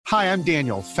Hi, I'm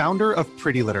Daniel, founder of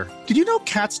Pretty Litter. Did you know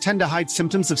cats tend to hide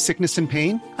symptoms of sickness and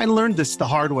pain? I learned this the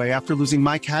hard way after losing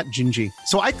my cat, Gingy.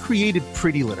 So I created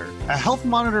Pretty Litter, a health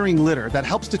monitoring litter that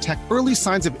helps detect early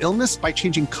signs of illness by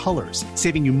changing colors,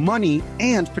 saving you money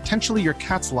and potentially your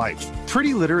cat's life.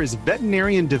 Pretty Litter is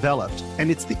veterinarian developed, and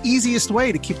it's the easiest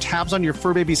way to keep tabs on your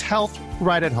fur baby's health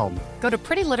right at home. Go to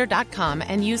prettylitter.com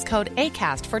and use code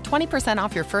ACAST for 20%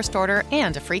 off your first order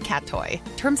and a free cat toy.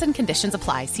 Terms and conditions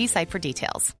apply. See site for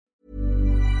details.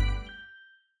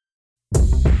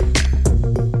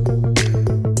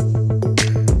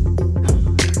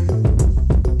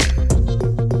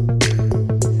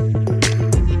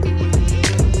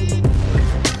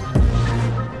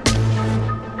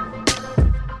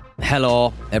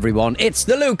 Hello, everyone. It's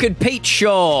the Luke and Pete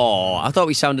Show. I thought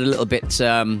we sounded a little bit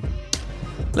down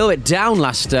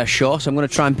last show, so I'm going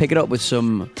to try and pick it up with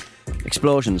some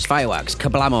explosions, fireworks,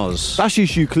 kablamos. That's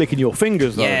just you clicking your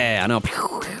fingers, though. Yeah, I know.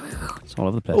 It's all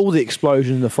over the place. All the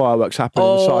explosions and the fireworks happen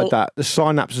inside the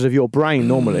synapses of your brain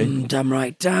normally. Damn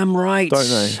right. Don't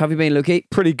they? Have you been, Lukey?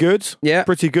 Pretty good. Yeah.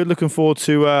 Pretty good. Looking forward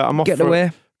to... I'm off Get for away.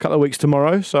 a couple of weeks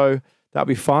tomorrow, so... That'll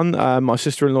be fun. My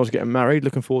sister-in-law's getting married.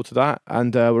 Looking forward to that.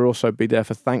 And we'll also be there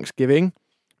for Thanksgiving,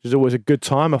 which is always a good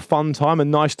time, a fun time, a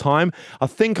nice time. I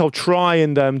think I'll try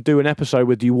and do an episode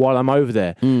with you while I'm over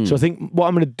there. So I think what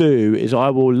I'm going to do is I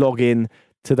will log in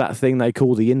to that thing they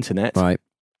call the internet. Right.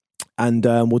 And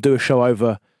we'll do a show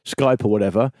over Skype or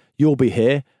whatever. You'll be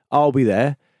here. I'll be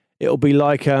there. It'll be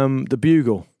like the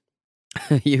Bugle.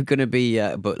 You're going to be,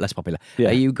 but less popular.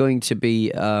 Yeah. Are you going to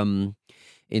be...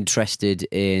 interested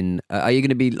in are you going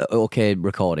to be okay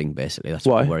recording basically? That's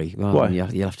Why? what I worry. Well, Why?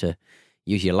 You'll have to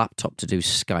use your laptop to do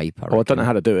Skype. I I don't know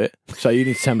how to do it, so you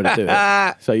need to tell me to do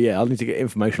it. So yeah, I'll need to get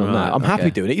information on that. I'm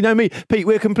happy doing it. You know me, Pete,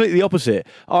 we're completely opposite.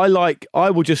 I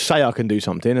will just say I can do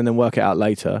something and then work it out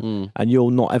later, and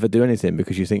you'll not ever do anything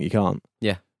because you think you can't.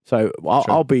 Yeah. So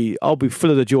I'll be full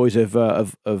of the joys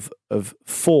of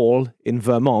fall in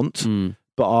Vermont.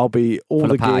 But I'll be all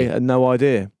the gear and no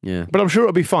idea. Yeah. But I'm sure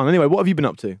it'll be fun. Anyway, what have you been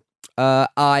up to?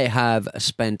 I have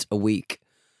spent a week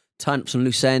tying up some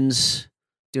loose ends,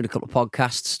 doing a couple of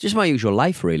podcasts. Just my usual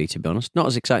life, really, to be honest. Not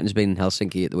as exciting as being in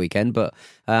Helsinki at the weekend, but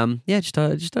just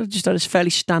had a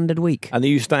fairly standard week. And are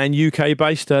you staying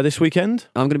UK-based this weekend?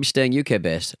 I'm going to be staying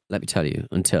UK-based, let me tell you,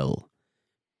 until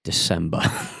December.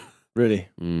 Really?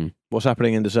 What's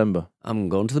happening in December? I'm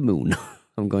going to the moon.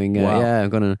 I'm going, Wow. I'm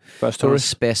going to First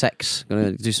tourist? SpaceX.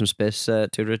 Going to do some space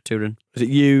touring. Is it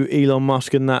you, Elon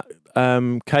Musk, and that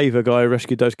caver guy who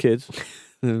rescued those kids?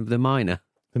 The miner.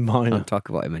 The I miner. don't talk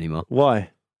about him anymore. Why?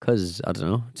 Because, I don't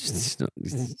know,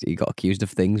 he got accused of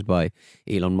things by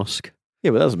Elon Musk.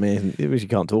 Yeah, but that doesn't mean it means you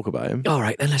can't talk about him. All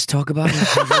right, then let's talk about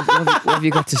him. What have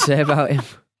you got to say about him?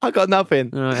 I got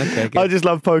nothing. All right, okay, good. I just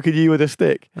love poking you with a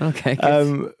stick. Okay,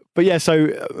 good. But yeah, so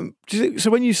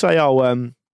when you say,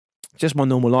 just my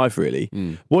normal life, really,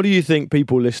 what do you think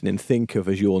people listening think of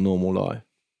as your normal life?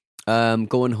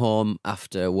 Going home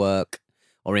after work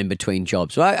or in between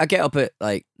jobs. So I get up at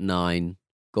like 9,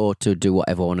 go to do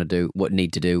whatever I want to do, what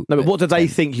need to do. No, but what do they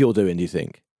think you're doing, do you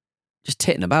think? Just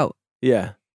titting about.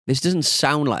 Yeah. This doesn't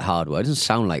sound like hard work. It doesn't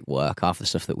sound like work, half the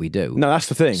stuff that we do. No, that's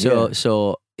the thing.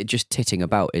 So it just titting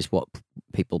about is what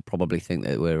people probably think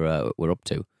that we're up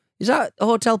to. Is that a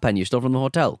hotel pen you stole from the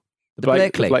hotel? The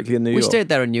Blakely in New York. We stayed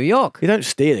there in New York. You don't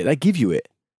steal it; they give you it.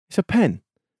 It's a pen.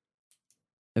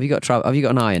 Have you got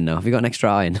an iron now? Have you got an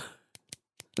extra iron?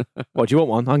 What, do you want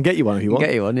one? I can get you one if you want.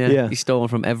 Get you one, yeah. You stole one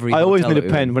from every. I always hotel need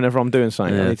a pen whenever I'm doing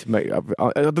something. Yeah. I need to make. I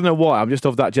don't know why. I'm just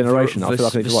of that generation. I feel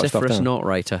like I need to write stuff down. note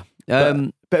writer.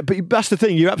 But that's the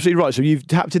thing. You're absolutely right. So you've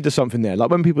tapped into something there. Like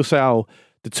when people say, "Oh,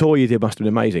 the tour you did must have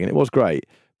been amazing," and it was great.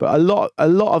 But a lot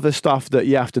of the stuff that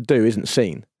you have to do isn't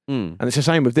seen, and it's the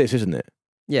same with this, isn't it?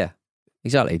 Yeah,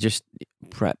 exactly. Just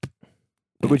prep.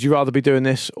 But would you rather be doing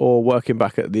this or working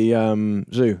back at the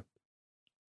zoo?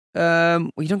 Well,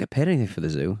 you don't get paid anything for the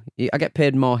zoo. I get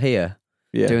paid more here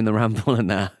doing the ramble and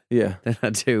that than I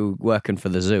do working for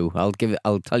the zoo. I'll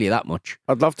tell you that much.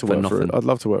 I'd love to work for it. I'd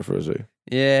love to work for a zoo.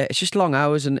 Yeah, it's just long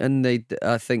hours, and I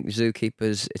think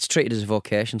zookeepers, it's treated as a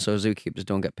vocation, so zookeepers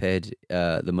don't get paid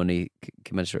the money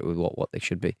commensurate with what they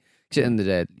should be. Because at the end of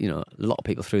the day, you know, a lot of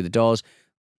people through the doors.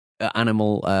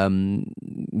 Keeping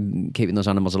those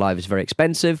animals alive is very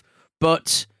expensive,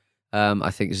 but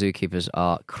I think zookeepers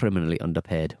are criminally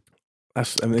underpaid.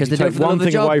 Because they take one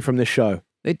thing away from this show.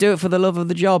 They do it for the love of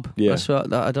the job. Yeah. That's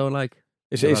what I don't like.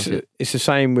 It's the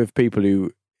same with people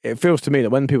who. It feels to me that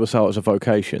when people say it's a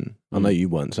vocation, I know you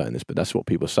weren't saying this, but that's what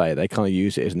people say. They kind of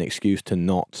use it as an excuse to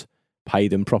not pay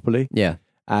them properly. Yeah.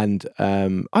 And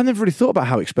I never really thought about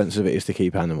how expensive it is to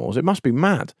keep animals. It must be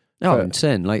mad. Oh,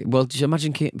 insane! Like, well, just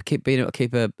imagine keep being able to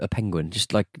keep a penguin,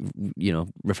 just like, you know,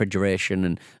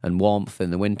 refrigeration and warmth in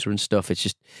the winter and stuff.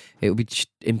 It would be just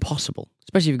impossible,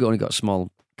 especially if you've only got a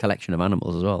small collection of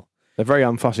animals as well. They're very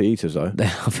unfussy eaters, though. They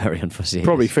are very unfussy eaters.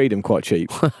 Probably feed them quite cheap.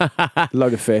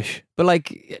 Load of fish. But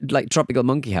like Tropical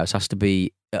Monkey House has to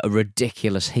be a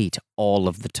ridiculous heat all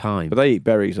of the time. But they eat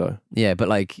berries, though. Yeah, but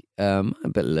like a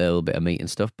little bit of meat and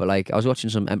stuff. But like I was watching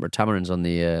some Emperor Tamarins on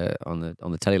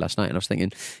the telly last night, and I was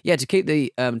thinking, yeah, to keep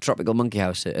the Tropical Monkey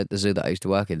House at the zoo that I used to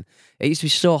work in, it used to be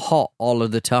so hot all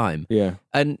of the time. Yeah,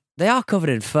 and they are covered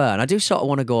in fur, and I do sort of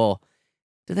want to go,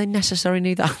 do they necessarily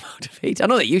need that amount of heat? I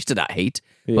know they're used to that heat,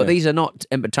 but these are not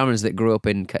Emperor Tamarins that grew up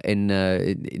in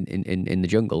the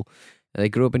jungle. They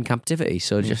grew up in captivity,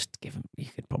 so just give them. You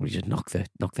could probably just knock the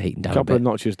heating down. Couple of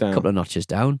notches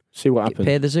down. See what happens.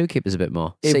 Pay the zookeepers a bit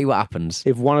more. See what happens.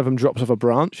 If one of them drops off a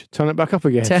branch, turn it back up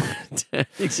again.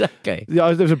 Exactly.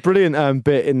 Yeah, there's a brilliant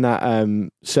bit in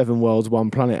that Seven Worlds,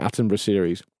 One Planet Attenborough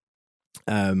series.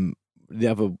 The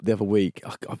other week,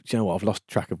 do you know what? I've lost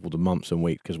track of all the months and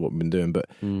weeks because of what we've been doing. But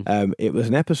it was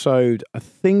an episode. I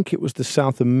think it was the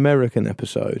South American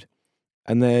episode.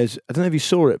 And I don't know if you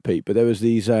saw it, Pete, but there was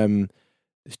this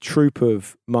troop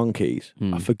of monkeys.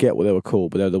 I forget what they were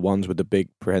called, but they're the ones with the big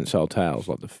prehensile tails,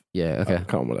 like okay. I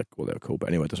can't remember what they were called, but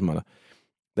anyway, it doesn't matter.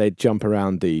 They'd jump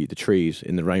around the trees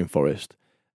in the rainforest,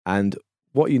 and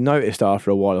what you noticed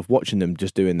after a while of watching them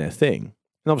just doing their thing,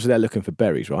 and obviously they're looking for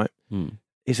berries, right?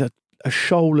 Is a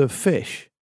shoal of fish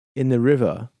in the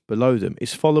river below them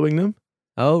is following them.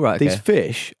 Oh, right. These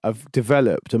fish have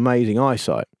developed amazing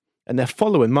eyesight, and they're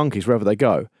following monkeys wherever they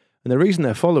go. And the reason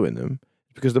they're following them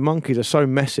is because the monkeys are so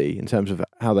messy in terms of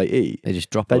how they eat. They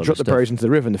just drop the berries into the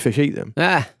river and the fish eat them.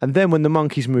 And then when the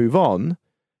monkeys move on,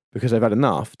 because they've had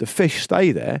enough, the fish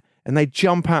stay there and they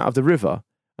jump out of the river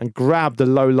and grab the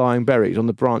low-lying berries on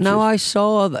the branches. No, I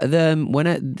saw them when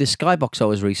the skybox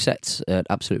always resets at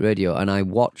Absolute Radio, and I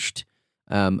watched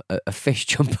a fish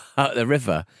jump out of the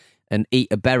river and eat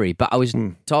a berry. But I was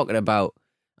talking about,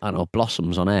 I don't know,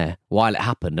 blossoms on air while it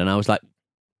happened, and I was like,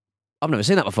 I've never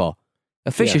seen that before.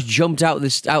 A fish has jumped out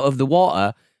of the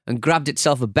water and grabbed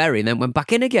itself a berry and then went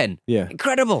back in again. Yeah.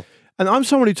 Incredible. And I'm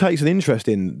someone who takes an interest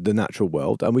in the natural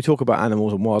world, and we talk about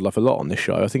animals and wildlife a lot on this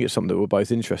show. I think it's something that we're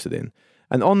both interested in.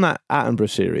 And on that Attenborough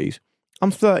series,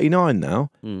 I'm 39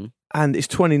 now, and it's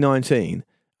 2019,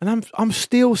 and I'm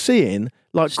still seeing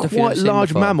like quite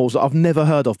large mammals that I've never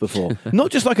heard of before.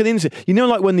 Not just like an insect. You know,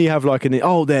 like when you have like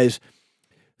there's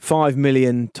 5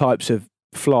 million types of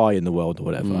fly in the world or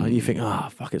whatever, and you think,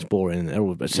 fuck, it's boring, and they're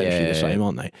all essentially the same,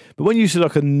 aren't they? But when you see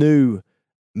like a new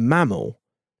mammal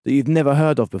that you've never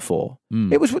heard of before,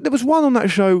 there was one on that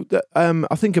show that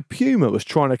I think a puma was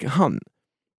trying to hunt.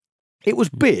 It was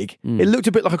big. It looked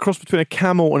a bit like a cross between a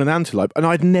camel and an antelope, and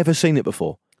I'd never seen it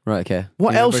before. Right, okay.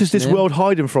 What else is this world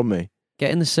hiding from me? Get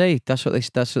in the sea. That's what they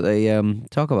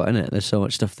talk about, isn't it? There's so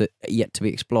much stuff that yet to be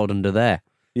explored under there.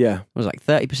 Yeah. It was like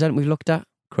 30% we've looked at.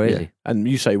 Crazy. Yeah. And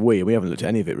you say we haven't looked at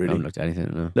any of it, really. I haven't looked at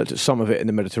anything, no. Looked at some of it in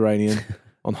the Mediterranean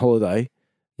on holiday.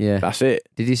 Yeah. That's it.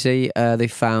 Did you see they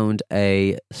found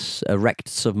a wrecked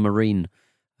submarine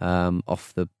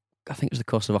off I think it was the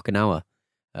coast of Okinawa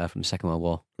from the Second World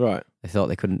War. Right. They thought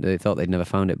they'd never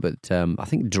found it, but I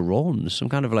think drones, I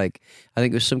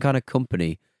think it was some kind of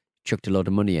company chucked a load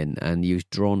of money in and used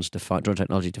drone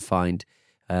technology to find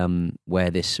where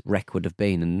this wreck would have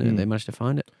been, and they managed to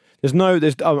find it.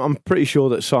 I'm pretty sure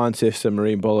that scientists and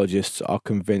marine biologists are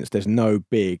convinced there's no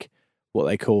big, what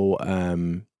they call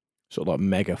sort of like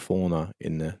megafauna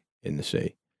in the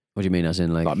sea. What do you mean, as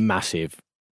in like massive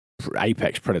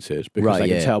apex predators? Because they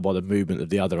can tell by the movement of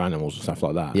the other animals and stuff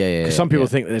like that. Yeah, Because some people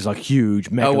think that there's like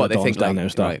huge megalodons down there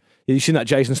and stuff. Right. You seen that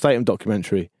Jason Statham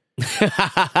documentary? Seen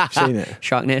it?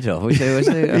 Sharknado.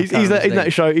 He's in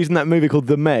that show. He's in that movie called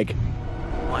The Meg.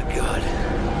 My God.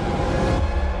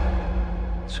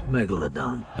 It's a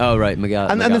Megalodon. Oh, right.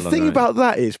 And the thing about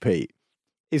that is, Pete,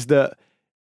 is that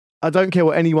I don't care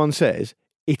what anyone says,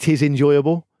 it is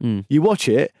enjoyable. You watch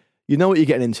it, you know what you're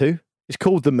getting into. It's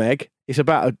called The Meg. It's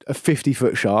about a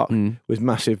 50-foot shark with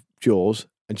massive jaws,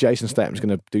 and Jason Statham's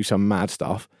going to do some mad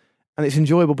stuff, and it's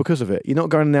enjoyable because of it. You're not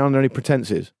going down under any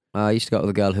pretenses. I used to go out with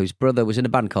a girl whose brother was in a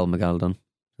band called Megalodon.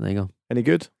 There you go. Any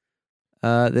good?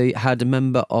 They had a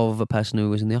member of a person who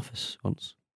was in the Office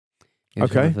once.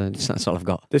 Okay. That's all I've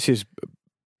got. This is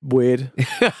weird.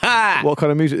 What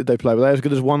kind of music did they play? Were they as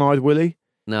good as One-Eyed Willie?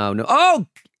 No. Oh!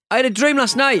 I had a dream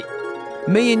last night.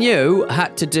 Me and you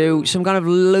had to do some kind of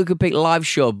Luca Peak live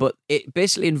show, but it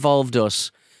basically involved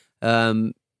us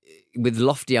with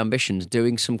lofty ambitions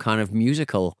doing some kind of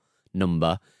musical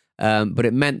number. But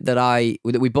it meant that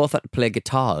we both had to play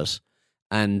guitars,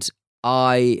 and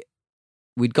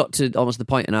we'd got to almost the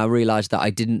point, and I realised that I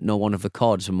didn't know one of the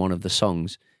chords from one of the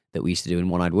songs that we used to do in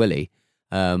One Eyed Willie.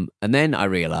 And then I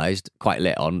realised quite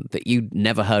late on that you'd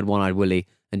never heard One Eyed Willie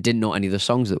and didn't know any of the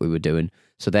songs that we were doing.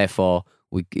 So therefore,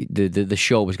 the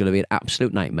show was going to be an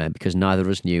absolute nightmare because neither of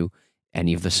us knew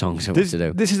any of the songs I wanted to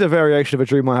do. This is a variation of a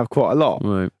dream I have quite a lot.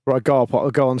 Right. Where I go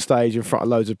on stage in front of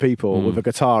loads of people with a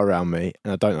guitar around me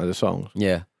and I don't know the songs.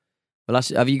 Yeah. Well,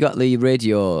 have you got the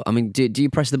radio? I mean, do you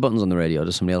press the buttons on the radio or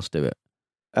does somebody else do it?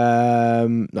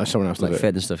 No, someone else does like it.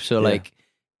 Fed and stuff. So, Yeah. like,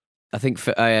 I think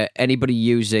for, anybody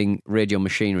using radio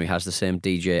machinery has the same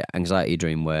DJ anxiety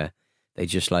dream where they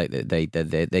just like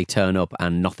they turn up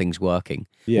and nothing's working.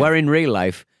 Yeah. Where in real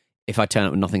life, if I turn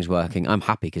up and nothing's working, I'm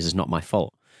happy because it's not my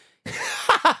fault.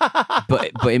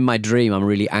 but in my dream, I'm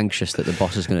really anxious that the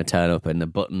boss is going to turn up and the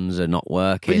buttons are not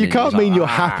working. But you and can't it's mean like, you're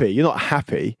happy. You're not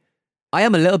happy. I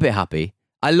am a little bit happy.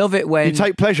 I love it when You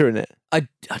take pleasure in it. I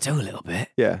do a little bit.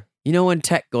 Yeah. You know when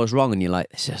tech goes wrong and you're like,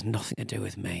 this has nothing to do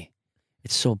with me.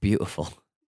 It's so beautiful.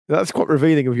 That's quite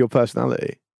revealing of your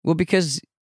personality. Well, because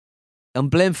I'm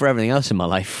blamed for everything else in my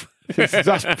life.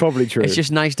 That's probably true. It's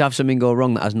just nice to have something go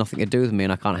wrong that has nothing to do with me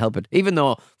and I can't help it. Even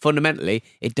though fundamentally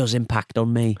it does impact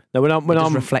on me. No, when It does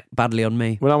I'm reflect badly on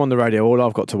me. when I'm on the radio, all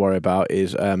I've got to worry about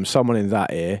is someone in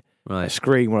that ear, a Right.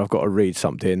 screen where I've got to read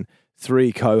something,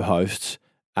 3 co-hosts,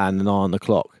 and an eye on the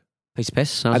clock. Piece of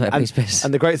piss. Sounds like a piece of piss.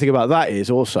 And the great thing about that is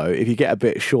also, if you get a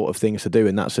bit short of things to do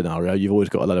in that scenario, you've always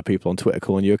got a lot of people on Twitter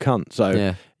calling you a cunt. So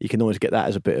Yeah. you can always get that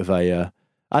as a bit of a...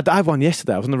 I had one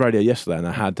yesterday. I was on the radio yesterday and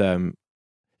I had...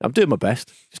 I'm doing my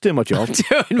best. Just doing my job.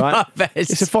 Doing my right? best.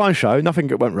 It's a fine show. Nothing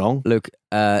went wrong. Look,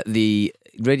 the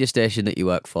radio station that you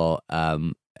work for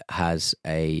has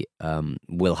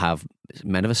will have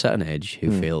men of a certain age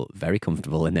who feel very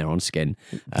comfortable in their own skin,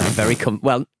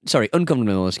 uncomfortable in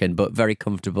their own skin, but very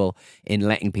comfortable in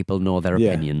letting people know their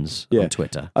opinions on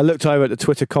Twitter. I looked over at the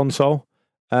Twitter console,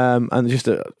 and just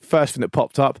the first thing that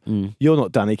popped up: "You're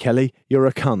not Danny Kelly. You're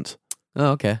a cunt."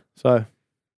 Oh, okay. So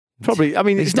probably, I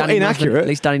mean, At least it's not Danny knows inaccurate. at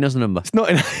least Danny knows the number. It's not.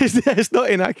 It's not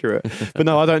inaccurate. But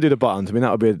no, I don't do the buttons. I mean,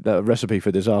 that would be a recipe for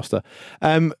disaster.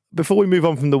 Before we move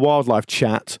on from the wildlife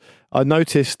chat, I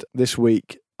noticed this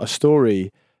week a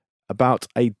story about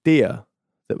a deer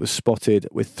that was spotted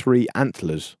with 3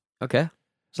 antlers. Okay.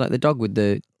 It's like the dog with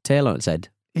the tail on its head.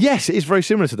 Yes, it is very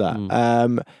similar to that.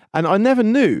 And I never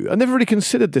really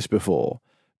considered this before,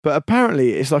 but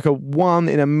apparently it's like a 1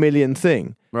 in a million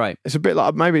thing. Right. It's a bit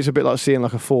like seeing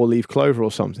like a 4-leaf clover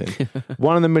or something.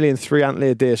 1 in a million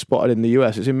 3-antlered deer spotted in the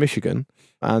US. It's in Michigan,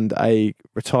 and a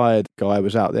retired guy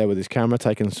was out there with his camera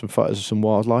taking some photos of some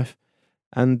wildlife,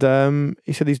 and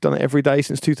he said he's done it every day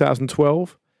since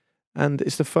 2012, and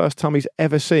it's the first time he's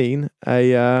ever seen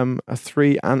a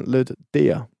 3-antlered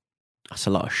deer. That's a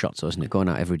lot of shots, though, isn't it? Going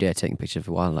out every day taking pictures of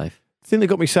wildlife. The thing that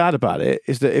got me sad about it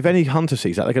is that if any hunter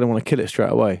sees that, they're going to want to kill it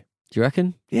straight away. Do you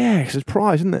reckon? Yeah, because it's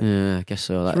prize, isn't it? Yeah, I guess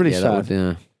so. It's really that sad.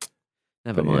 would,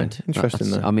 never But yeah, mind. interesting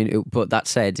That's- though. I mean, but that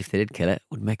said, if they did kill it, it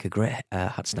would make a great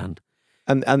hat stand.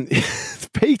 And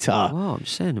Peter. Oh, I'm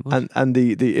just saying it was. And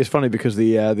the it's funny because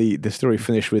the story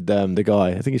finished with the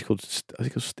guy. I think he's called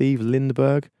Steve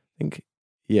Lindbergh. I think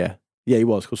he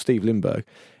was called Steve Lindbergh,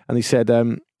 and he said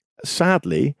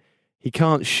sadly he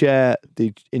can't share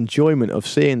the enjoyment of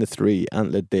seeing the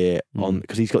 3-antlered deer on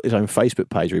because he's got his own Facebook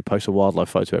page where he posts a wildlife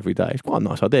photo every day. It's quite a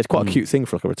nice idea. It's quite a cute thing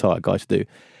for like a retired guy to do.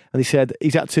 And he said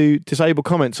he's had to disable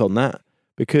comments on that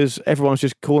because everyone's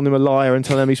just calling him a liar and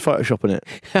telling him he's photoshopping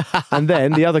it. And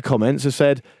then the other comments have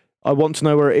said, I want to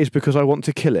know where it is because I want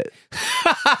to kill it.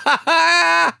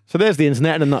 So there's the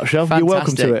internet in a nutshell. Fantastic. You're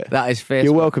welcome to it. That is fierce.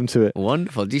 You're welcome to it.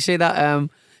 Wonderful. Do you see that?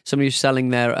 Somebody was selling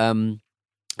their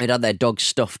they'd had their dog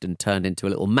stuffed and turned into a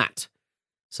little mat.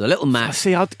 So the little mat.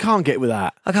 See, I can't get with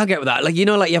that. I can't get with that. Like, you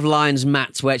know, like you have lions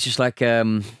mats where it's just like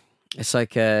it's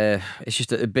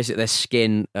just basically their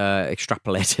skin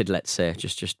extrapolated, let's say,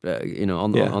 just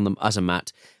on them as a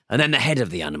mat, and then the head of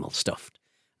the animal stuffed.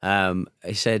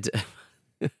 He said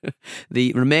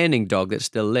the remaining dog that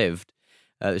still lived,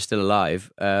 that's still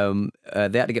alive,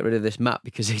 they had to get rid of this mat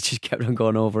because he just kept on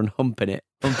going over and humping it.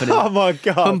 Oh my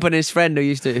God. Humping his friend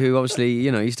who obviously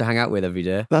used to hang out with every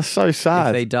day. That's so sad.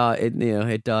 If they died,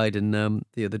 it died, and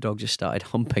the other dog just started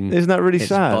humping. Isn't that really its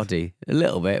sad? body a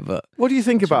little bit, but What do you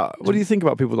think about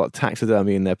people like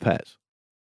taxidermying their pets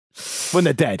when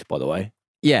they're dead? By the way,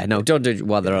 yeah, no, don't do it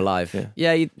while they're alive.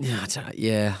 Yeah.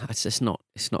 It's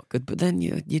not good. But then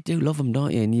you do love them,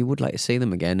 don't you? And you would like to see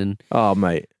them again. And oh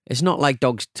mate, it's not like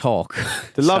dogs talk.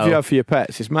 the love So you have for your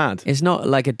pets is mad. it's not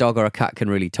like a dog or a cat can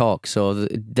really talk. So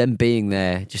them being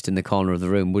there, just in the corner of the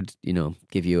room, would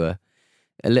give you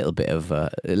a little bit of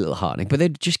a little heartening, but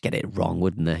they'd just get it wrong,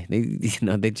 wouldn't they? They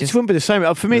It just wouldn't be the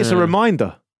same. For me, it's a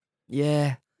reminder.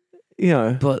 yeah. You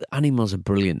know, But animals are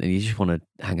brilliant, and you just want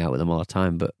to hang out with them all the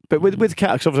time. But with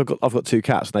cats, because I've got 2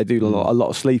 cats, and they do a lot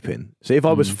of sleeping. So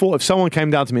if someone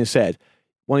came down to me and said,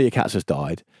 one of your cats has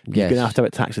died, you're going to have to have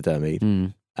it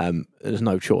taxidermied. There's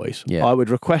no choice. Yeah. I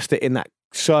would request it in that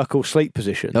circle sleep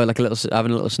position. like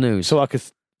having a little snooze. So I could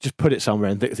just put it somewhere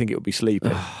and think it would be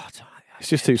sleeping. It's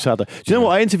just too sad. Do you know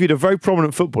what? I interviewed a very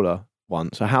prominent footballer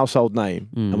once, a household name,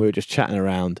 and we were just chatting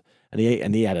around, and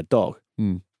he had a dog,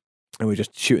 and we were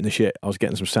just shooting the shit. I was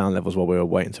getting some sound levels while we were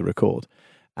waiting to record,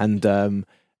 and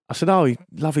I said, "Oh,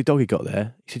 lovely dog you got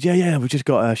there." He said, "Yeah, we just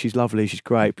got her. She's lovely. She's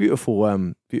great, beautiful. I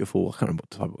can't remember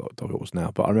what type of dog it was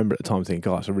now, but I remember at the time thinking,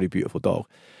 God, it's a really beautiful dog."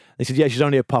 And he said, "Yeah, she's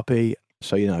only a puppy,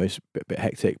 so it's a bit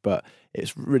hectic, but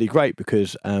it's really great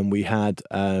because we had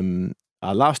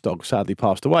our last dog sadly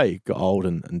passed away, got old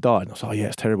and died." And I was like, "Oh yeah,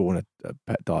 it's terrible when a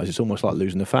pet dies. It's almost like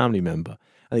losing a family member."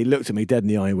 And he looked at me dead in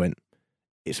the eye and went,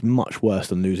 "It's much worse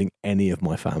than losing any of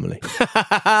my family."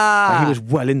 Like, he was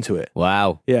well into it.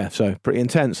 Wow. Yeah, so pretty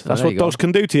intense. That's there what you go. dogs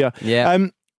can do to you. Yeah.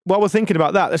 While we're thinking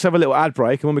about that, let's have a little ad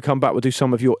break, and when we come back, we'll do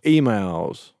some of your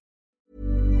emails.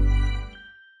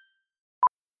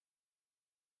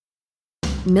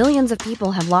 Millions of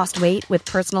people have lost weight with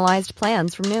personalized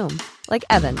plans from Noom. Like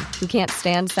Evan, who can't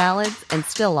stand salads and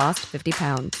still lost 50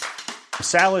 pounds.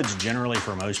 Salads generally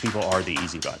for most people are the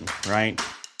easy button, right?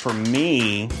 For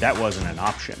me, that wasn't an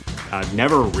option. I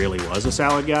never really was a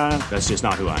salad guy. That's just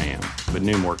not who I am. But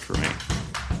Noom worked for me.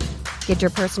 Get your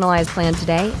personalized plan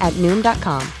today at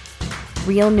Noom.com.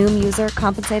 Real Noom user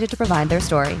compensated to provide their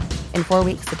story. In 4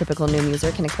 weeks, the typical Noom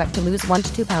user can expect to lose 1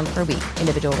 to 2 pounds per week.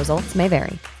 Individual results may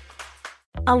vary.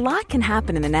 A lot can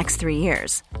happen in the next 3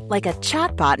 years. Like a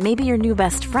chatbot may be your new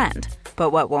best friend.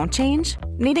 But what won't change?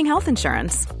 Needing health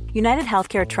insurance. United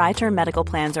Healthcare Tri-Term Medical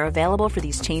Plans are available for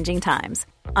these changing times.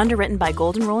 Underwritten by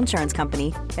Golden Rule Insurance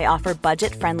Company, they offer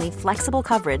budget-friendly, flexible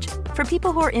coverage for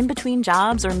people who are in between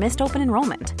jobs or missed open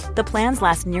enrollment. The plans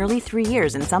last nearly 3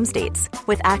 years in some states,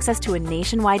 with access to a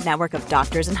nationwide network of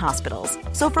doctors and hospitals.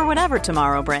 So for whatever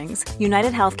tomorrow brings,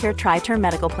 United Healthcare Tri-Term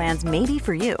Medical Plans may be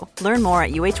for you. Learn more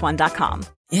at uh1.com.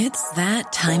 It's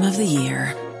that time of the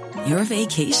year. Your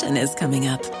vacation is coming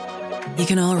up. You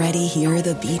can already hear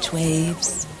the beach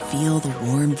waves, feel the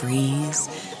warm breeze,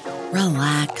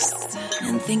 relax,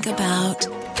 and think about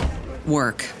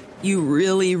work. You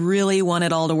really, really want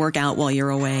it all to work out while you're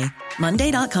away.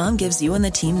 Monday.com gives you and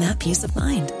the team that peace of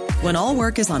mind. When all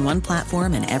work is on one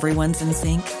platform and everyone's in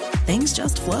sync, things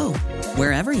just flow.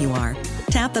 Wherever you are,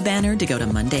 tap the banner to go to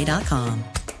Monday.com.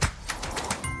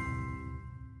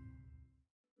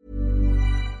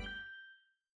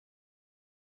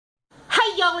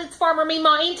 Hey y'all, it's Farmer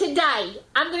Mima, and today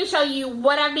I'm going to show you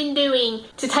what I've been doing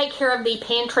to take care of the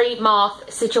pantry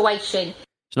moth situation.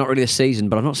 It's not really a season,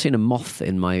 but I've not seen a moth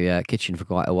in my kitchen for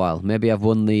quite a while. Maybe I've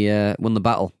won the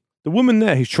battle. The woman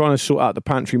there who's trying to sort out the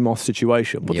pantry moth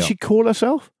situation, what does she call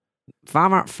herself?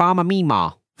 Farmer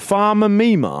Mima. Farmer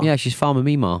Mima? Yeah, she's Farmer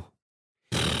Mima.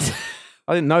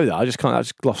 I didn't know that. I just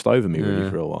glossed over me really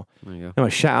for a while. There you go.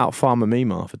 Anyway, shout out Farmer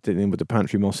Mima for dealing with the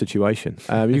pantry moth situation.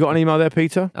 You got an email there,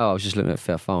 Peter? Oh, I was just looking at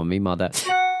Farmer Mima there.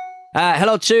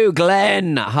 Hello to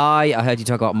Glenn. Hi, I heard you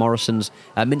talk about Morrison's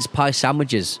mince pie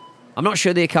sandwiches. I'm not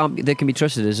sure they can be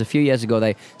trusted, as a few years ago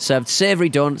they served savoury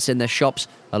donuts in their shops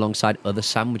alongside other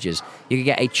sandwiches. You could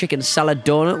get a chicken salad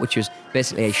donut, which was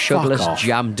basically a sugarless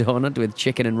jam donut with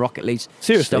chicken and rocket leaves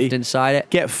stuffed inside it.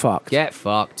 Get fucked. Get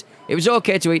fucked. It was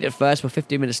okay to eat at first, but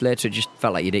 15 minutes later it just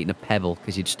felt like you'd eaten a pebble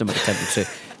because your stomach attempted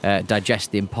to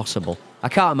digest the impossible. I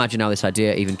can't imagine how this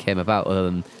idea even came about, other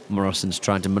than Morrison's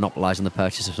trying to monopolise on the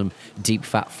purchase of some deep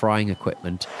fat frying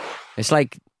equipment. It's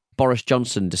like Boris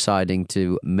Johnson deciding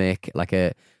to make like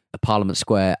a Parliament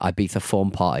Square Ibiza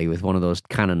foam party with one of those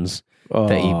cannons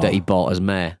that he bought as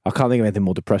mayor. I can't think of anything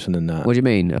more depressing than that. What do you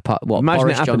mean? Imagine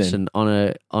Boris Johnson on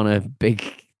a big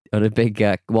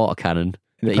water cannon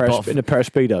in a pair of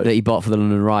Speedos that he bought for the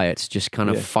London riots, just kind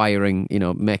of firing,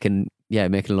 making a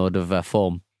load of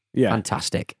foam. Yeah,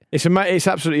 fantastic. It's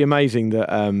absolutely amazing that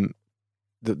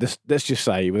that this. Let's just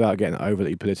say, without getting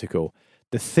overly political,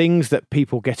 the things that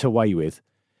people get away with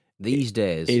these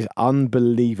days is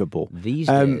unbelievable. These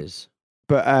days.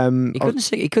 But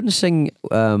he couldn't sing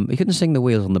The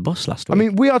Wheels on the Bus last week. I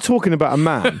mean, we are talking about a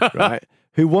man, right,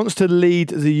 who wants to lead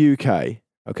the UK,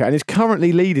 okay, and is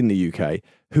currently leading the UK,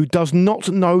 who does not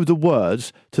know the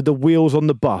words to The Wheels on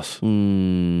the Bus.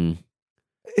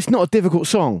 It's not a difficult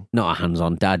song. Not a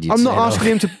hands-on dad, I'm not asking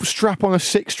him to strap on a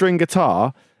 6-string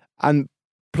guitar and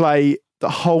play the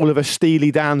whole of a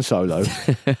Steely Dan solo.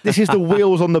 This is the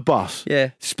wheels on the bus.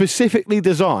 Yeah. Specifically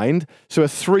designed so a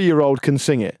 3-year-old can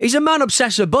sing it. He's a man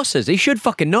obsessed with buses. He should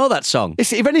fucking know that song.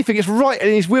 If anything, it's right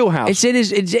in his wheelhouse. And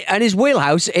his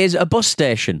wheelhouse is a bus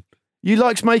station. You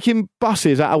likes making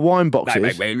buses out of wine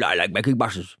boxes. I like making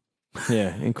buses.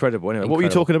 Yeah, incredible. Anyway, what were you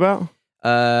talking about?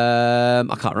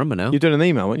 I can't remember now. You're doing an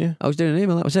email, weren't you? I was doing an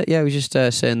email. That was it. Yeah, I was just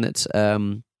saying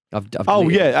that. I've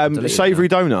deleted savoury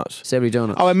donuts. Savoury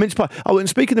donuts. Oh, and mince pie. Oh, and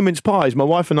speaking of mince pies, my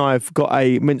wife and I have got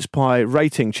a mince pie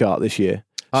rating chart this year.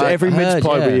 So every mince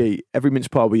pie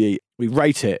we eat, we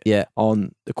rate it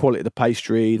on the quality of the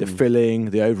pastry, the filling,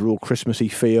 the overall Christmassy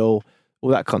feel, all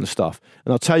that kind of stuff.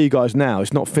 And I'll tell you guys now,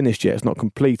 it's not finished yet, it's not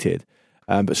completed.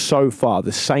 But so far,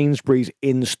 the Sainsbury's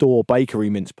in-store bakery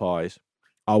mince pies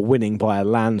are winning by a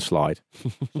landslide.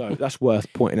 So that's worth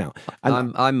pointing out.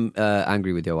 And I'm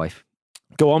angry with your wife.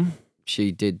 Go on.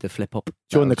 She did the flip up.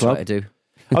 Join the club. To do.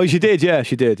 Oh, she did. Yeah,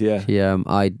 she did. Yeah.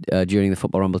 During the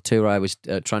Football Rumble tour, I was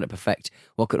trying to perfect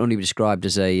what could only be described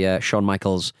as a Shawn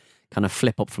Michaels kind of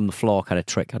flip up from the floor kind of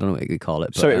trick. I don't know what you could call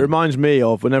it. But, so it reminds me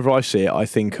of, whenever I see it, I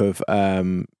think of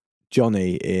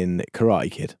Johnny in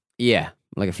Karate Kid. Yeah,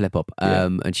 like a flip up.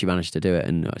 And she managed to do it,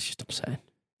 and it's just upsetting.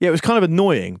 Yeah, it was kind of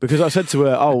annoying because I said to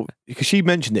her, because she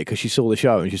mentioned it because she saw the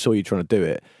show and she saw you trying to do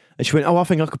it. And she went, I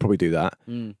think I could probably do that.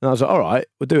 And I was like, all right,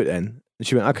 we'll do it then. And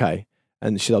she went, okay.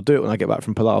 And she said, I'll do it when I get back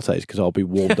from Pilates because I'll be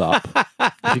warmed up.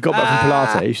 She got back from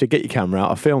Pilates, she said, get your camera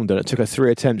out. I filmed it. It took her 3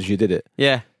 attempts and she did it.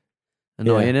 Yeah.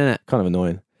 Annoying, isn't it? Kind of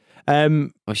annoying.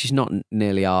 Well, she's not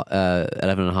nearly 11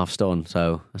 and a half stone,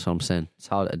 so that's what I'm saying. It's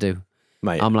hard to do.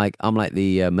 Mate. I'm like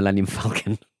the Millennium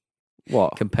Falcon.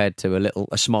 What? Compared to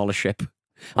a smaller ship.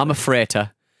 I'm a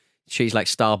freighter. She's like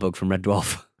Starbug from Red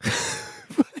Dwarf.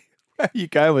 Where are you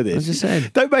going with this? I was just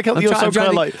saying. Don't make up that you're so kind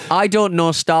of like... I don't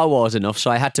know Star Wars enough, so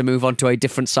I had to move on to a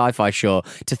different sci-fi show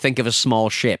to think of a small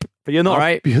ship. But you're not,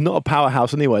 right? You're not a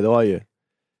powerhouse anyway, though, are you?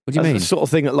 What do you mean? That's the sort of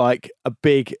thing that like a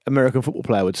big American football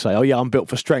player would say, oh yeah, I'm built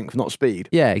for strength, not speed.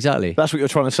 Yeah, exactly. That's what you're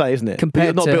trying to say, isn't it?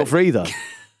 Compared But you're not built for either.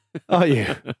 Are you?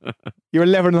 You're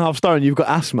 11 and a half stone, you've got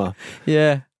asthma.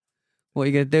 Yeah. What are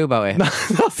you going to do about it?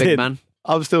 Nothing. Big man.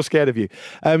 I'm still scared of you.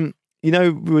 We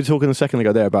were talking a second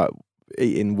ago there about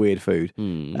eating weird food.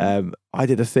 I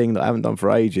did a thing that I haven't done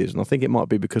for ages, and I think it might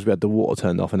be because we had the water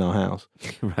turned off in our house.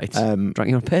 Right. Drank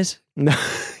your piss? No,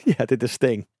 yeah, I did the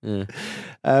sting. Yeah.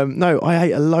 No, I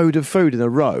ate a load of food in a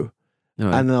row,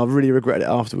 and then I really regretted it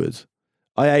afterwards.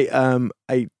 I ate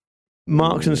a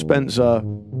Marks and Spencer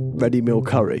ready meal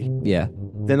curry. Yeah.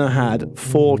 Then I had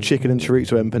 4 chicken and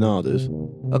chorizo empanadas.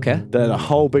 Okay. Then a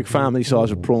whole big family size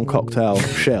of prawn cocktail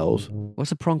shells.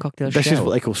 What's a prawn cocktail shell? This is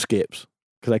what they call skips.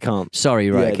 Because they can't.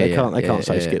 Sorry, right? Yeah, they can't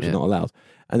say skips. They're not allowed.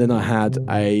 And then I had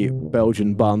a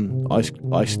Belgian bun,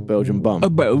 iced Belgian bun. A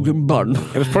Belgian bun.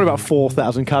 It was probably about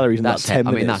 4,000 calories in that's about 10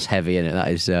 minutes. I mean, that's heavy, isn't it? That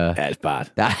is. Yeah, it's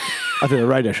bad. I did a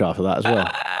radio show after that as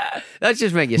well. That's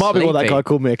just make you. Might sleepy. be why that guy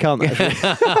called me a cunt. Actually,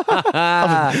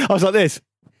 I was like this.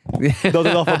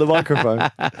 Nodded off on the microphone.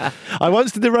 I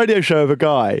once did a radio show of a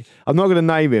guy. I'm not going to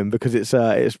name him because it's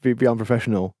be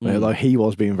unprofessional. Like he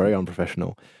was being very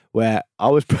unprofessional. Where I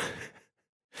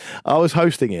was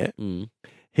hosting it.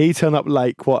 He turned up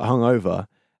late, quite hungover,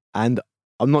 and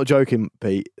I'm not joking,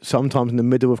 Pete. Sometimes in the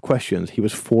middle of questions, he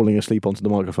was falling asleep onto the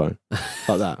microphone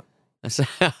like that.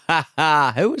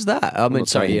 Who was that? I mean,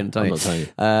 sorry, I'm not telling you.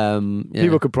 Yeah.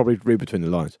 People could probably read between the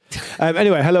lines.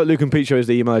 Anyway, hello at Luke and Pete Show is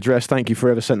the email address. Thank you for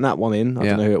whoever sent that one in. I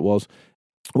don't know who it was.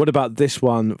 What about this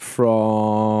one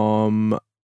from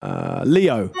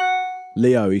Leo?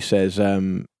 Leo, he says,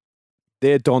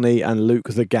 Dear Donny and Luke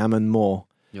the Gammon Moore.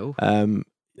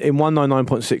 In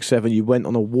 199.67, you went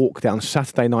on a walk down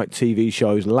Saturday night TV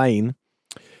shows lane.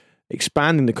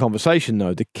 Expanding the conversation,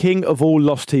 though, the king of all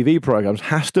lost TV programmes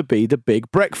has to be The Big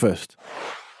Breakfast.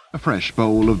 A fresh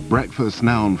bowl of breakfast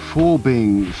now for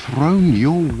being thrown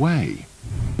your way.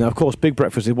 Now, of course, Big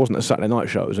Breakfast, it wasn't a Saturday night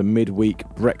show. It was a midweek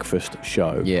breakfast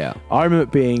show. Yeah. I remember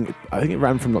it being, I think it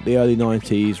ran from like the early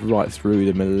 90s right through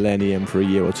the millennium for a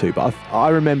year or two. But I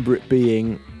remember it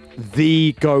being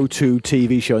the go-to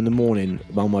TV show in the morning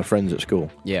among my friends at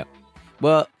school. Yeah.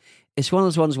 Well, it's one of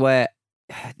those ones where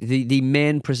the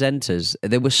main presenters,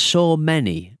 there were so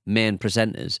many main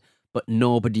presenters, but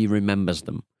nobody remembers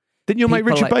them. Didn't your mate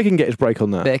Richard Bacon get his break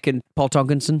on that? Bacon, Paul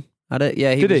Tonkinson had it.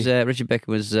 Yeah, Richard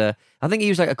Bacon was. I think he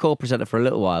was like a co-presenter for a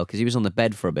little while because he was on the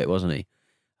bed for a bit, wasn't he?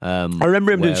 I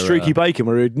remember him doing Streaky Bacon,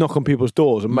 where he'd knock on people's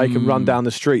doors and make them run down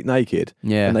the street naked.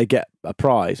 Yeah, and they get a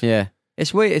prize. Yeah,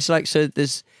 it's weird. It's like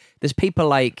there's people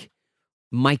like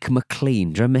Mike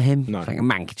McLean. Do you remember him? No, like a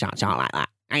man can talk like that.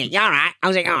 Hey, you all right?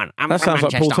 How's it going? That sounds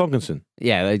like Paul Tonkinson.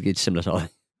 Yeah, it's similar sort of.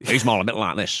 He's more a bit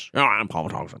like this. Oh, I'm Paul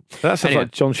Thompson. That sounds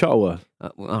like John Shuttleworth.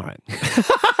 Well, all right.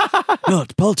 No,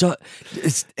 Paul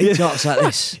he talks like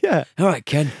this. Yeah. All right,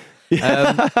 Ken.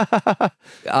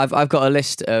 I've got a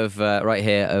list of right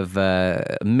here of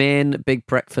main Big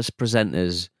Breakfast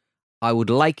presenters. I would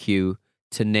like you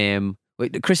to name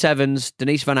Chris Evans,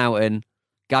 Denise Van Outen,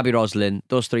 Gabby Roslin.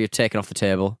 Those three are taken off the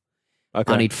table.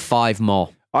 Okay. I need 5 more.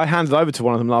 I handed over to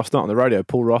one of them last night on the radio,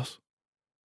 Paul Ross.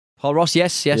 Paul Ross,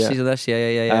 yes, Yeah. he's on this.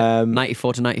 Yeah.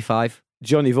 94 to 95.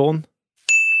 Johnny Vaughan.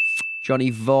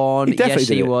 Johnny Vaughan, He definitely yes,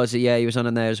 he did it. was. Yeah, he was on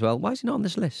in there as well. Why is he not on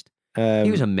this list?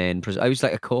 He was a main presenter. I was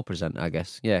like a co-presenter, I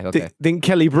guess. Yeah, okay. Didn't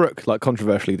Kelly Brook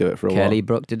controversially do it for a while? Kelly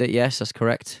Brook did it, yes, that's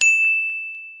correct.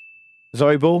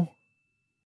 Zoe Ball.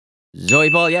 Zoe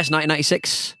Ball, yes,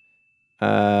 1996.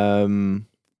 I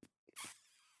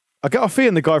got a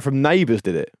feeling the guy from Neighbours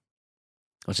did it.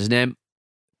 What's his name?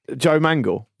 Joe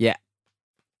Mangle. Yeah.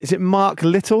 Is it Mark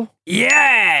Little?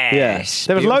 Yes! Yeah.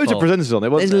 There was loads of presenters on it,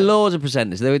 wasn't There's there? loads of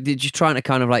presenters. They were just trying to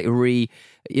kind of like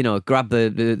grab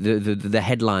the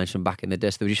headlines from back in the day.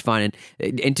 So they were just finding,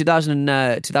 in 2000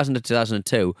 to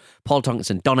 2002, Paul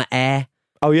Tonkinson, Donna Eyre,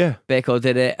 Oh, yeah. Baco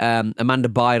did it, Amanda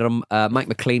Byram, Mike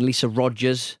McLean, Lisa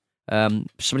Rogers,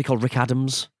 somebody called Rick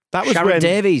Adams. That was Sharon when-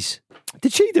 Davies.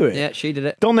 Did she do it? Yeah, she did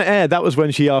it. Donna Eyre, that was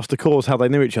when she asked the cause how they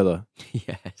knew each other,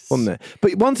 Yes. wasn't it?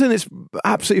 But one thing that's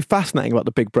absolutely fascinating about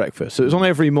the Big Breakfast, so it was on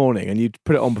every morning and you'd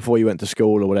put it on before you went to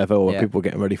school or whatever, or Yeah. people were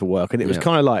getting ready for work. And it was Yeah.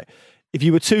 kind of like, if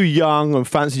you were too young and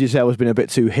fancied yourself as being a bit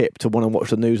too hip to want to watch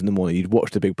the news in the morning, you'd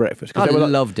watch the Big Breakfast. 'Cause I there were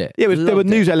like- loved it. Yeah, there were Loved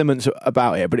news it. elements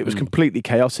about it, but it was completely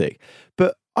chaotic.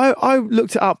 But I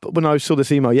looked it up when I saw this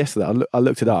email yesterday. I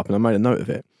looked it up and I made a note of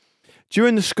it.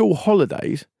 During the school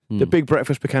holidays, the Big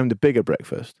Breakfast became the Bigger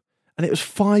Breakfast. And it was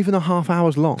 5.5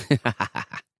 hours long.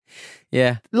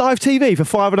 Yeah. Live TV for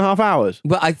 5.5 hours.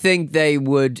 But I think they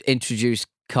would introduce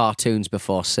cartoons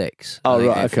before 6. Oh, I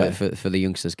think, right, okay. For the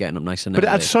youngsters getting up nice and But it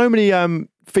had early. so many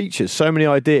features, so many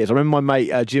ideas. I remember my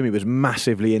mate Jimmy was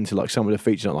massively into like some of the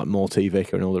features, like More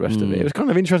Vicar and all the rest of it. It was kind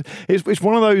of interesting. It's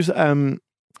one of those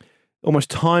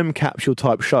almost time capsule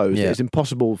type shows. Yeah. That it's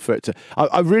impossible for it to.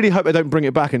 I really hope they don't bring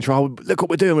it back and try. Oh, look what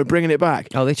we're doing. We're bringing it back.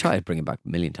 Oh, they tried to bring it back a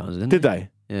million times, didn't Did they?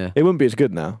 they? Yeah. It wouldn't be as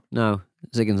good now. No.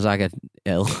 Zig and Zag are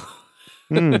ill.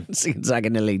 Zig and Zag are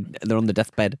nearly, they're on the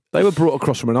deathbed. They were brought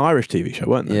across from an Irish TV show,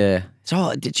 weren't they? Yeah.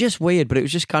 So it's just weird, but it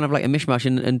was just kind of like a mishmash,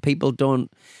 and people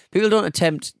don't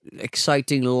attempt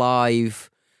exciting live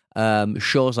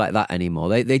shows like that anymore.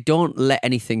 They don't let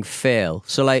anything fail.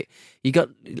 So like you got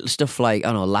stuff like,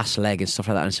 I don't know, Last Leg and stuff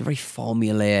like that, and it's a very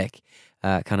formulaic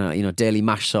kind of, Daily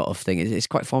Mash sort of thing. It's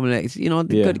quite formulaic. It's,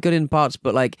 good in parts,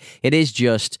 but like it is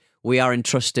just, we are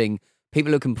entrusting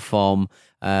people who can perform.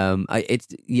 It's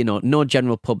no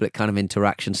general public kind of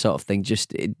interaction sort of thing.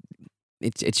 Just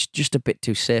it's just a bit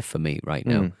too safe for me right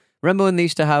now. Remember when they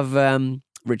used to have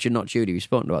Richard Not Judy? We've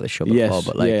spoken about this show before, Yes,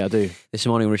 but like yeah, I do. this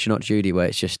morning, Richard Not Judy, where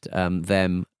it's just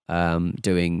them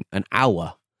doing an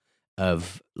hour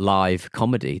of live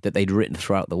comedy that they'd written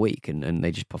throughout the week, and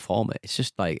they just perform it. It's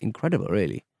just like incredible,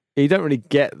 really. You don't really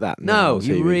get that now No, on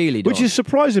you TV, really don't. Which is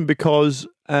surprising because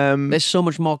There's so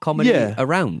much more comedy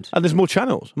around. and there's more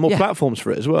channels, more platforms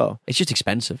for it as well. It's just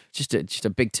expensive. It's just a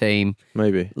big team,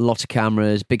 Maybe. lots of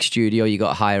cameras, big studio you got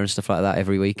to hire and stuff like that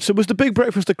every week. So was the Big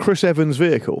Breakfast a Chris Evans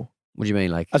vehicle? What do you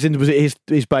mean, like? As in, was it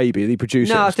his baby? Did he produce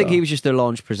it? No, and I think stuff? he was just the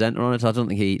launch presenter on it. I don't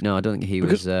think he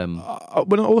Because,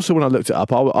 was. when I looked it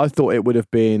up, I thought it would have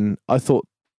been. I thought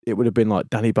it would have been like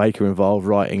Danny Baker involved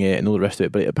writing it and all the rest of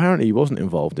it, but apparently he wasn't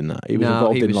involved in that. He was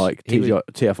involved in like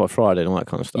TFI Friday and all that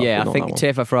kind of stuff. Yeah, but I not think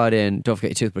that one. TFI Friday and Don't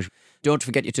Forget Your Toothbrush. Don't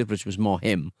Forget Your Toothbrush was more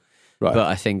him. Right. But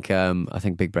I think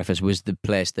Big Breakfast was the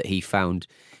place that he found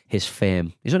his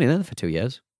fame. He's only there for 2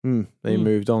 years. Then he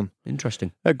moved on.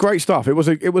 Interesting. Great stuff. It was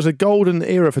a golden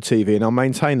era for TV, and I'll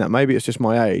maintain that. Maybe it's just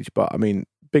my age, but I mean,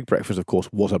 Big Breakfast, of course,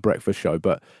 was a breakfast show,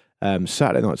 but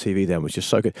Saturday night TV then was just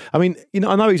so good. I mean,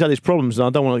 I know he's had his problems, and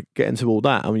I don't want to get into all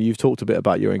that. I mean, you've talked a bit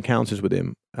about your encounters with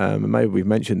him, and maybe we've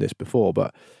mentioned this before,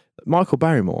 but Michael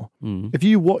Barrymore, if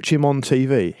you watch him on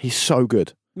TV, he's so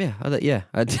good. Yeah,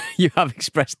 you have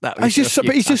expressed that. He's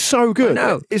just so good. I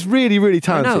know. It's really, really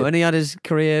talented. I know, and he had his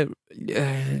career.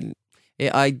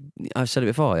 I've said it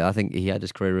before. I think he had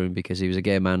his career ruined because he was a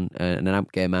gay man, an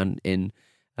out gay man in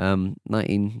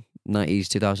 1990s,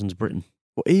 2000s Britain.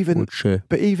 Well,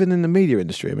 but even in the media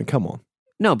industry, I mean, come on.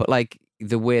 No, but like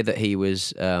the way that he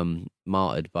was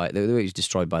martyred by, the way he was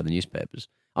destroyed by the newspapers.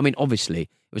 I mean, obviously,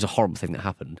 it was a horrible thing that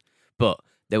happened, but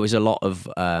there was a lot of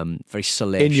very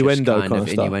salacious Innuendo kind of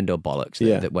stuff. innuendo bollocks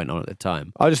that went on at the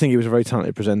time. I just think he was a very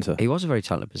talented presenter. He was a very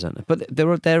talented presenter. But there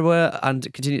were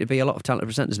and continue to be a lot of talented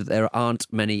presenters, but there aren't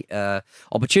many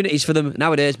opportunities for them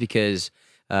nowadays because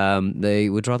they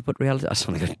would rather put reality. I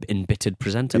sound like an embittered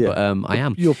presenter, but I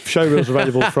am. Your showreel's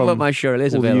available from well, my show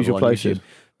is all the available usual on places. YouTube.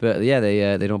 But yeah,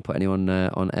 they don't put anyone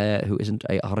on air who isn't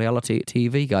a reality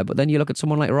TV guy. But then you look at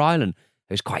someone like Rylan,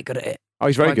 who's quite good at it. Oh,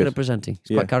 he's very quite good at presenting.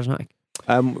 He's quite charismatic.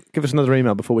 Give us another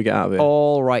email before we get out of here.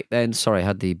 All right then. Sorry, I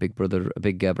had the Big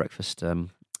Breakfast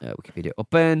Wikipedia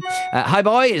open. Hi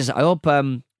boys. I hope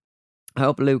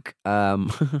Luke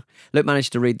Luke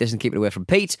managed to read this and keep it away from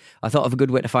Pete. I thought of a good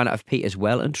way to find out if Pete is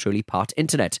well and truly part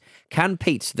internet. Can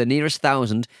Pete, the nearest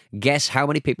 1,000, guess how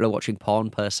many people are watching porn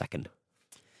per second?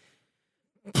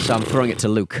 So I'm throwing it to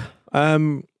Luke. I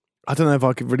don't know if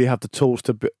I could really have the tools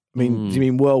to. Do you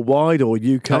mean worldwide or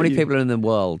UK? How many people are in the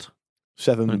world?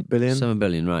 7 billion. 7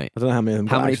 billion, right? I don't know how many of them.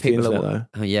 How many people are?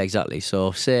 Oh, yeah, exactly.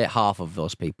 So say half of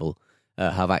those people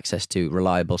have access to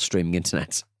reliable streaming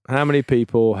internet. How many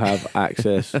people have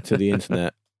access to the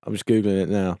internet? I'm just googling it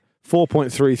now.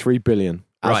 4.33 billion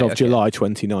as of July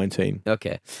 2019.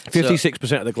 Okay,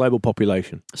 56% of the global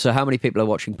population. So how many people are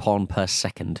watching porn per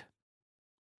second?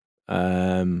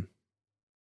 100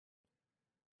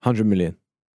 million.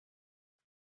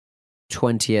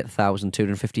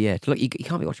 28,258. Look, you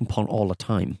can't be watching porn all the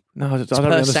time. No, it's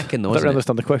per second, though. I don't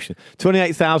understand the question.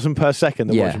 28,000 per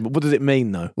second. Watching. What does it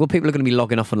mean, though? Well, people are going to be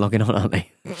logging off and logging on, aren't they?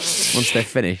 Once they're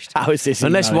finished. How is this?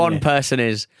 Unless one person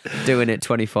is doing it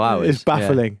 24 hours. It's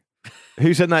baffling. Yeah.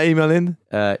 Who sent that email in?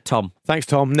 Tom. Thanks,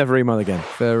 Tom. Never email again.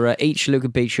 For each Luke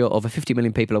and Pete show, over 50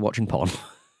 million people are watching porn.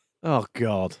 Oh,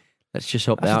 God. Let's just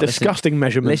hope that's a disgusting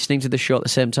measurement. Listening to the show at the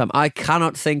same time. I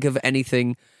cannot think of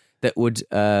anything that would,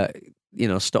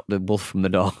 stop the wolf from the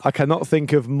door. I cannot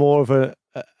think of more of an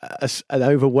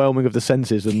overwhelming of the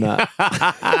senses than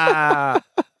that.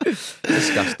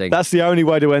 Disgusting. That's the only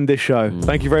way to end this show.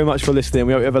 Thank you very much for listening.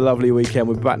 We hope you have a lovely weekend.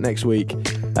 We'll be back next week.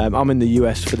 I'm in the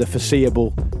US for the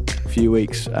foreseeable few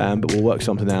weeks, but we'll work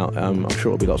something out. I'm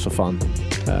sure it'll be lots of fun.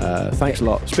 Thanks a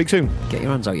lot. Speak soon. Get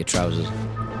your hands out your trousers.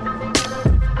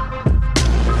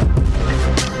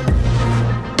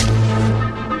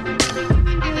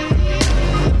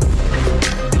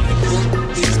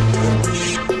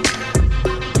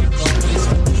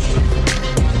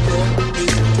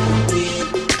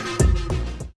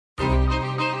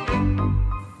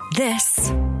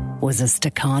 This was a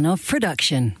Stakhanov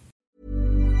production.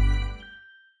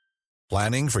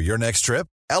 Planning for your next trip?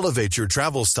 Elevate your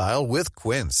travel style with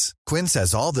Quince. Quince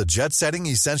has all the jet-setting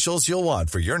essentials you'll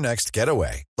want for your next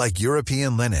getaway, like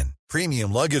European linen,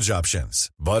 premium luggage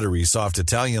options, buttery soft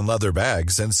Italian leather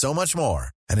bags, and so much more.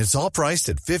 And it's all priced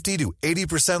at 50 to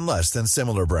 80% less than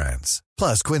similar brands.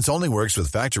 Plus, Quince only works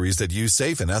with factories that use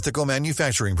safe and ethical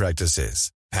manufacturing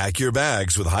practices. Pack your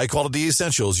bags with high-quality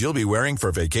essentials you'll be wearing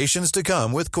for vacations to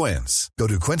come with Quince. Go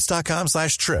to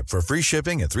quince.com/trip for free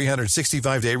shipping and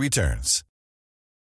 365-day returns.